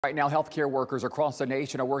Right now, healthcare workers across the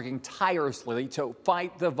nation are working tirelessly to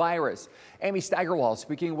fight the virus. Amy Steigerwald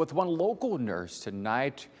speaking with one local nurse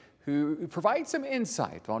tonight who provides some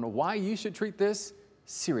insight on why you should treat this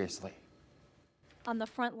seriously. On the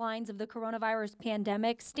front lines of the coronavirus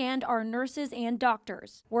pandemic stand our nurses and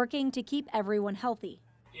doctors, working to keep everyone healthy.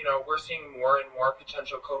 We're seeing more and more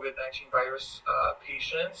potential COVID-19 virus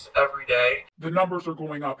patients every day. The numbers are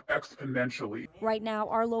going up exponentially. Right now,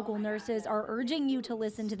 our local nurses are urging you to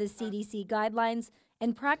listen to the CDC guidelines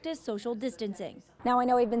and practice social distancing. Now, I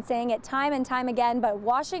know we've been saying it time and time again, but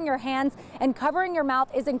washing your hands and covering your mouth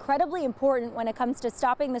is incredibly important when it comes to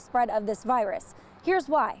stopping the spread of this virus. Here's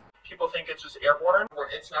why. People think it's just airborne.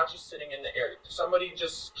 It's not just sitting in the air. Somebody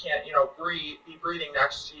just can't, be breathing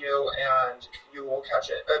next to you and you will catch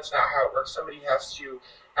it. That's not how it works. Somebody has to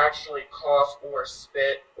actually cough or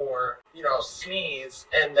spit or, sneeze,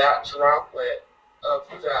 and that droplet of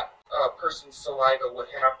that person's saliva would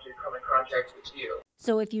have to come in contact with you.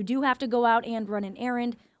 So if you do have to go out and run an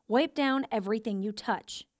errand, wipe down everything you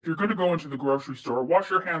touch. If you're going to go into the grocery store, wash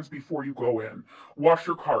your hands before you go in. Wash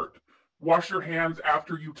your cart. Wash your hands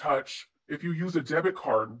after you touch. If you use a debit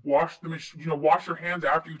card, wash your hands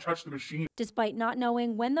after you touch the machine. Despite not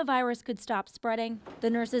knowing when the virus could stop spreading,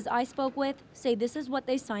 the nurses I spoke with say this is what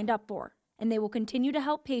they signed up for, and they will continue to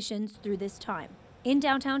help patients through this time. In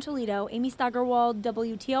downtown Toledo, Amy Steigerwald,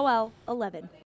 WTOL 11.